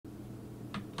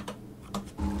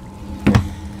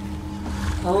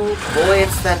Oh boy,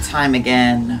 it's that time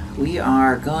again. We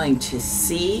are going to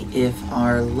see if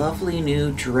our lovely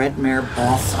new Dreadmare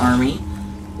boss army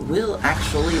will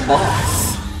actually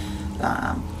boss.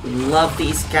 Love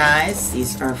these guys.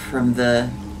 These are from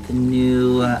the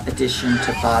new addition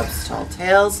to Bob's Tall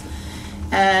Tales.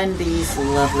 And these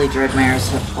lovely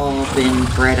Dreadmares have all been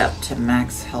bred up to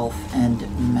max health and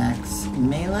max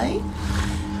melee.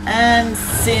 And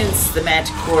since the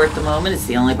Manticore at the moment is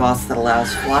the only boss that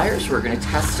allows flyers, we're going to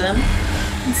test them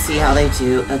and see how they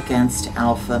do against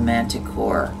Alpha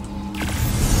Manticore.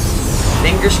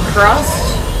 Fingers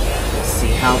crossed. We'll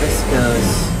see how this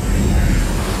goes.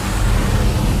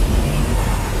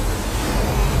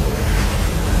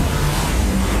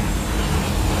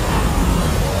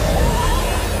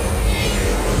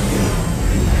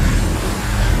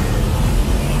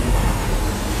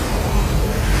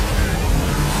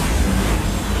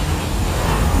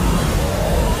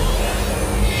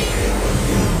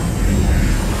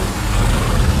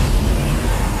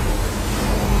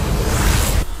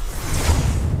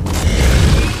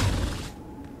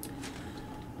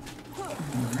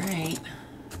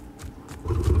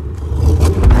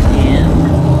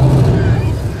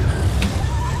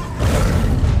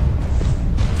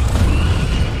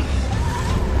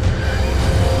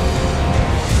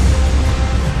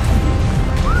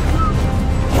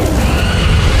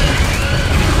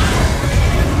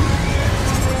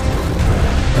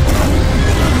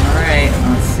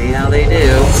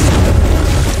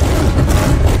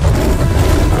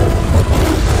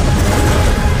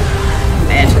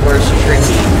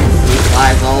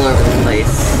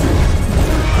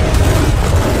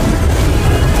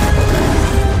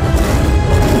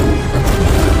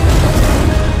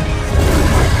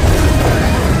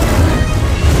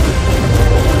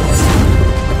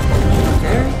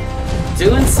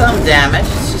 Doing some damage,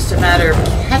 it's just a matter of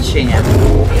catching him.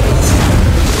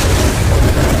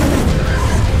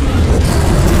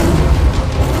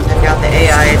 I've got the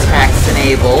AI attacks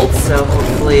enabled, so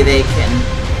hopefully they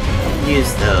can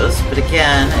use those. But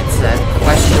again, it's a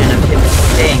question of him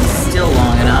staying still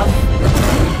long enough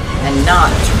and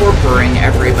not torporing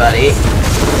everybody.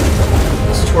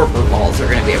 Those torpor balls are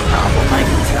going to be a problem, I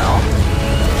can tell.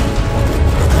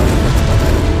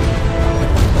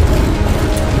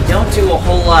 Don't do a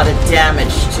whole lot of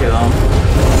damage to them.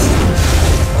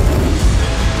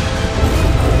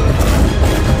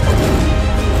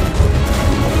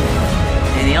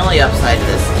 And the only upside to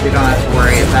this is we don't have to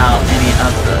worry about any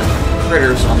of the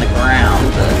critters on the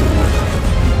ground, the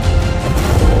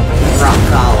rock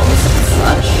golems and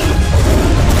such.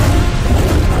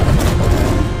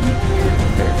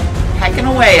 They're hacking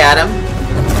away at him.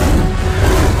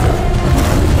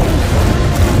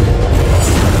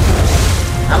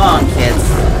 Come on, kids.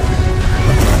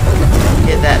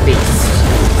 Get that beast.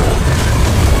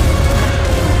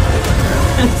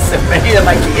 So many of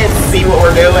my kids see what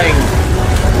we're doing.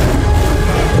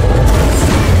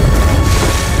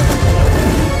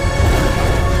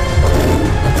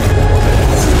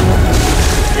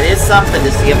 It is something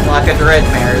to see a flock of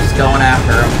Dreadmares going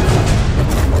after him.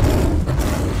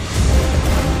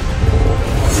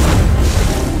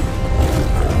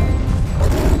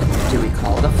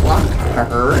 A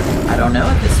herd? I don't know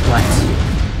at this point.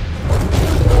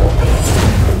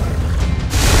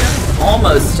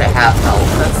 Almost to half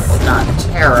health. That's not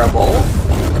terrible.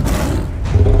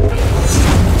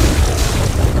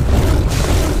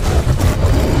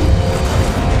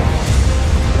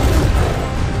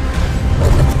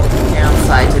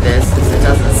 Downside to this is it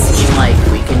doesn't seem like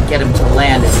we can get him to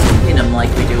land and hit him like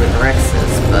we do with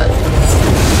Rexes, but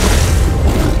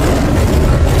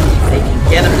they can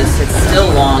get him to sit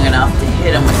still long enough to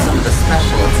hit him with some of the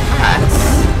special attacks.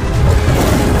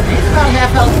 He's about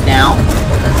half health now.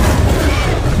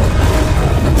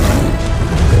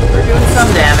 We're doing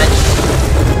some damage.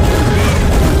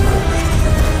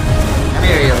 Come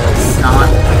here, you little snot.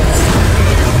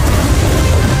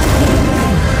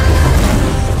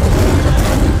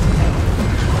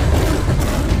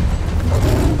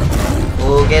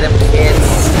 We'll get him, kids.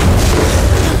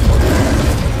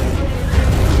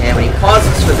 And when he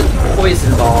pauses for the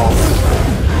poison balls,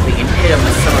 we can hit him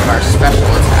with some of our special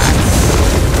attacks.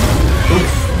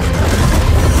 Oof.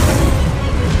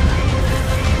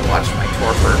 Watch my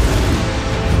torpor.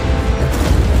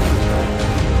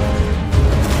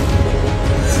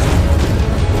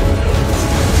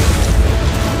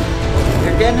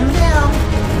 They're getting him down.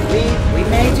 We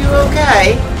may do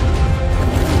okay.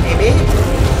 Maybe.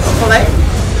 Hopefully.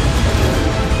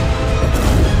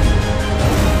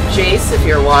 Jase, if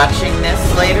you're watching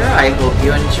this later, I hope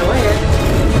you enjoy it.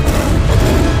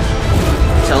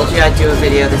 I told you I'd do a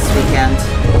video this weekend.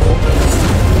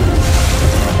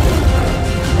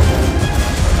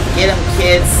 Get him,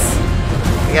 kids.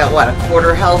 We got, what, a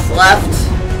quarter health left?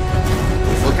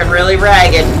 He's looking really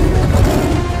ragged.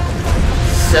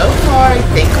 So far, I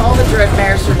think all the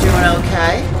Dreadmares are doing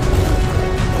okay.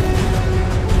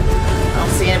 I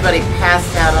don't see anybody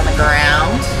passed out on the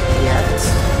ground yet.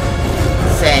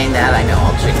 Saying that, I know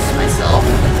I'll jinx myself.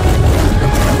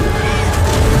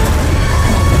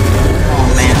 Oh,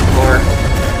 Manticore.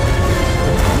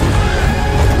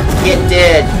 Get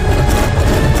dead.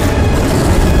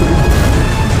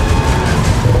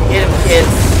 Get him,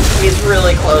 kids. He's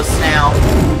really close now.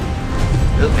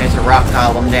 Oop, there's a rock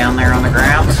golem down there on the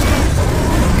ground.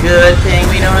 Good thing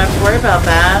we don't have to worry about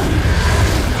that.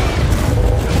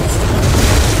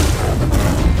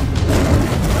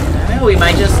 I know, we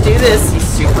might just do this. He's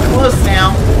super close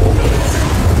now.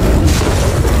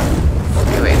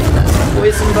 Stay away from those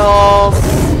poison balls.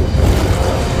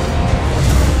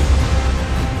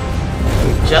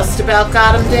 We've just about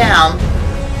got him down.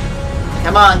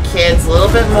 Come on, kids, a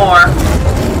little bit more.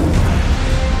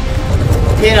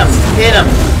 Hit him, hit him.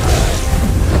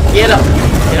 Get him.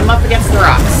 Get him up against the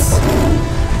rocks.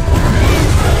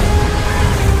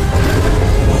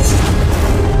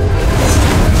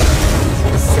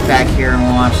 Sit back here and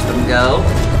watch them go.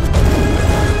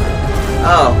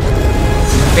 Oh,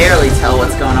 barely tell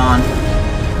what's going on.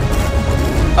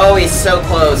 Oh, he's so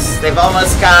close. They've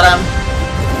almost got him.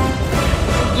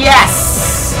 Yes!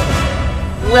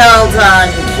 Well done,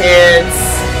 kids.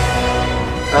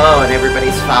 Oh, and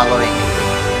everybody's following.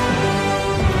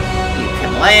 You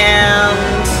can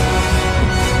land.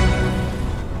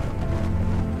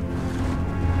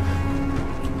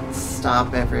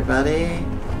 Stop, everybody.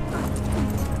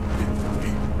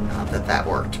 Not that that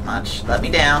worked much. Let me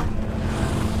down.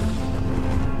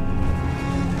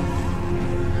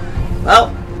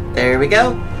 Well, there we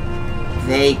go.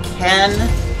 They can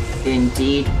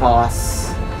indeed boss.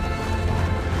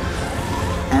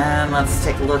 And let's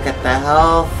take a look at the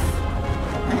health.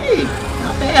 Hey,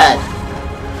 not bad.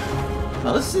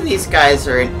 Most of these guys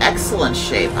are in excellent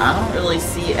shape. I don't really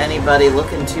see anybody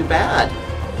looking too bad.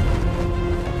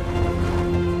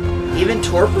 Even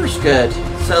Torpor's good.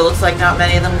 So it looks like not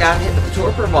many of them got hit with the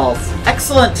Torpor balls.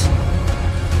 Excellent!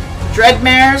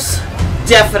 Dreadmares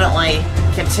definitely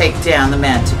can take down the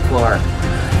Manticore.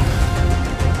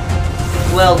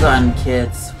 Well done,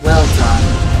 kids. Well done.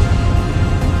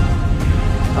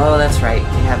 Oh, that's right.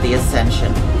 We have the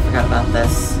Ascension. Forgot about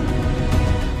this.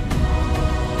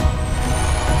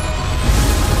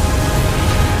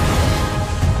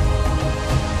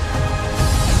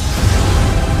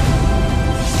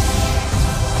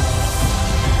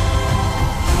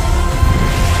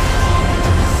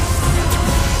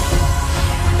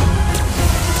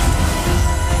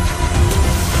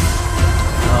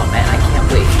 Oh man, I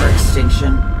can't wait for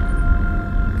Extinction.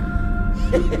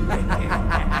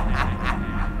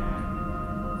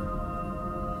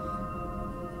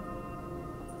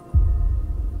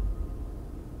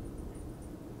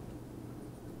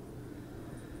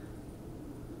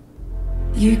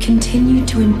 You continue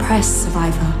to impress,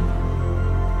 Survivor.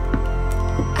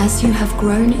 As you have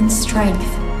grown in strength,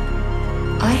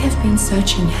 I have been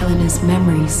searching Helena's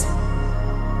memories,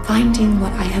 finding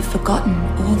what I have forgotten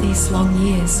all these long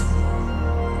years.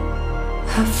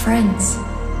 Her friends,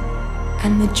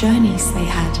 and the journeys they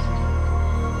had.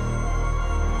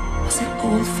 Was it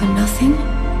all for nothing?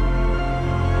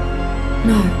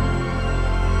 No.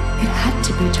 It had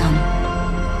to be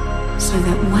done, so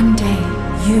that one day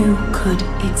you could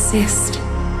exist.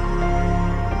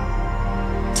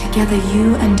 Together,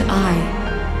 you and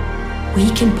I, we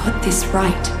can put this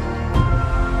right.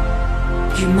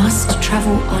 You must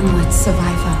travel onwards,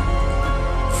 Survivor,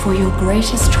 for your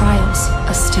greatest trials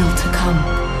are still to come.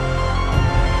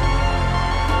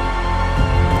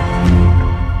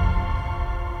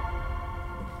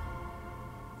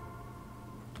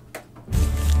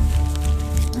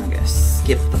 I'm gonna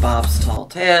skip the Bob's Tall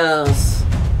Tales.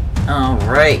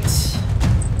 Alright.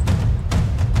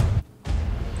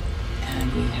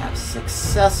 And we have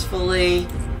successfully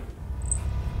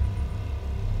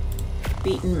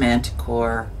beaten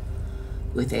Manticore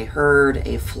with a herd,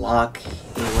 a flock,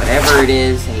 a whatever it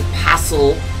is, a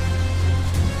passel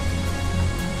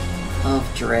of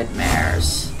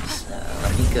Dreadmares. So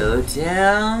let me go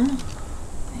down.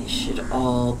 They should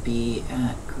all be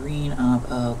at Green Ob.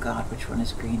 Oh god, which one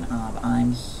is Green Ob?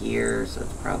 I'm here, so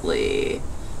it's probably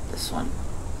this one.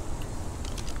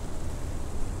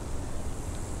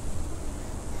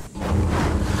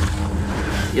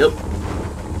 Yep.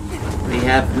 We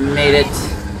have made it.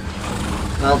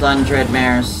 Well done,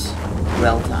 Dreadmares.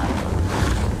 Well done.